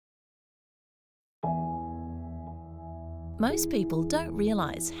Most people don't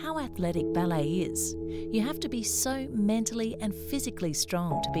realise how athletic ballet is. You have to be so mentally and physically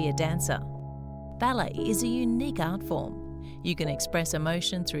strong to be a dancer. Ballet is a unique art form. You can express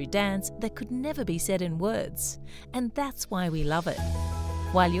emotion through dance that could never be said in words, and that's why we love it.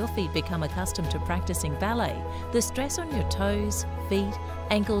 While your feet become accustomed to practicing ballet, the stress on your toes, feet,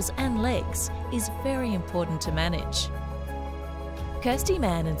 ankles and legs is very important to manage. Kirsty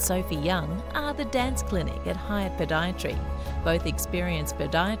Mann and Sophie Young are the Dance Clinic at Hyatt Podiatry, both experienced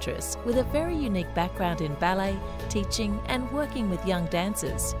podiatrists with a very unique background in ballet, teaching and working with young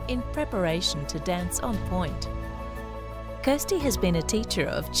dancers in preparation to dance on point. Kirsty has been a teacher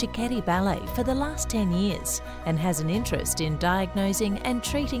of Cecchetti Ballet for the last 10 years and has an interest in diagnosing and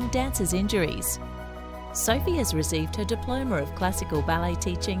treating dancers' injuries. Sophie has received her Diploma of Classical Ballet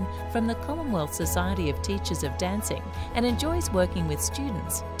Teaching from the Commonwealth Society of Teachers of Dancing and enjoys working with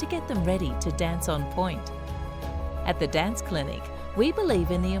students to get them ready to dance on point. At the Dance Clinic, we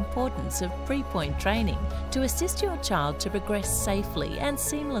believe in the importance of pre-point training to assist your child to progress safely and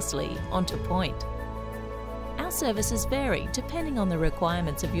seamlessly onto point. Our services vary depending on the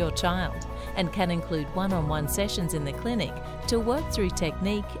requirements of your child and can include one-on-one sessions in the clinic to work through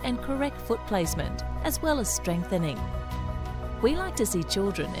technique and correct foot placement, as well as strengthening. We like to see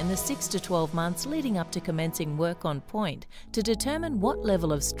children in the 6 to 12 months leading up to commencing work on point to determine what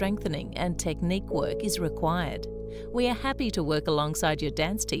level of strengthening and technique work is required. We are happy to work alongside your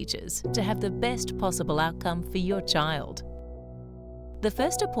dance teachers to have the best possible outcome for your child. The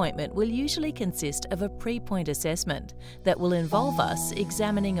first appointment will usually consist of a pre-point assessment that will involve us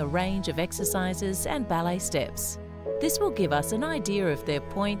examining a range of exercises and ballet steps. This will give us an idea of their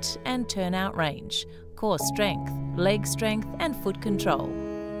point and turnout range, core strength, leg strength and foot control.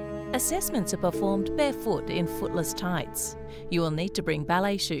 Assessments are performed barefoot in footless tights. You will need to bring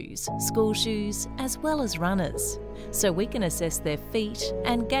ballet shoes, school shoes, as well as runners, so we can assess their feet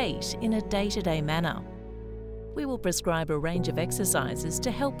and gait in a day-to-day manner. We will prescribe a range of exercises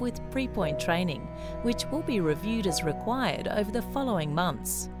to help with pre-point training, which will be reviewed as required over the following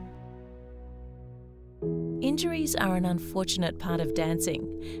months. Injuries are an unfortunate part of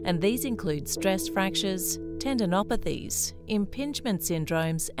dancing, and these include stress fractures, tendinopathies, impingement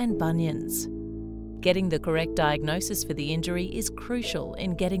syndromes, and bunions. Getting the correct diagnosis for the injury is crucial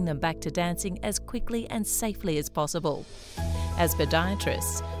in getting them back to dancing as quickly and safely as possible. As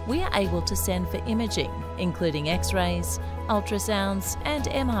podiatrists, we are able to send for imaging, including X-rays, ultrasounds, and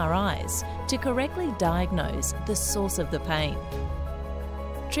MRIs, to correctly diagnose the source of the pain.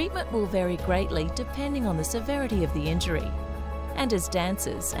 Treatment will vary greatly depending on the severity of the injury. And as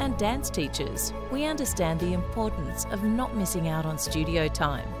dancers and dance teachers, we understand the importance of not missing out on studio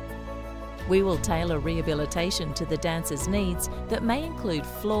time. We will tailor rehabilitation to the dancer's needs that may include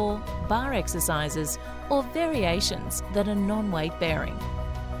floor, bar exercises, or variations that are non-weight bearing.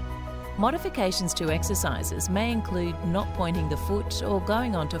 Modifications to exercises may include not pointing the foot or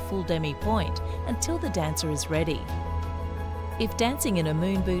going on to full demi-point until the dancer is ready. If dancing in a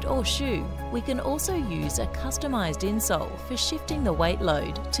moon boot or shoe, we can also use a customised insole for shifting the weight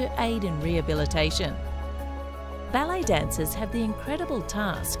load to aid in rehabilitation. Ballet dancers have the incredible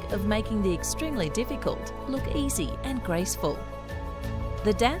task of making the extremely difficult look easy and graceful.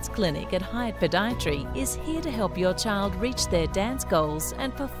 The Dance Clinic at Hyatt Podiatry is here to help your child reach their dance goals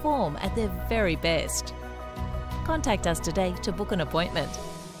and perform at their very best. Contact us today to book an appointment.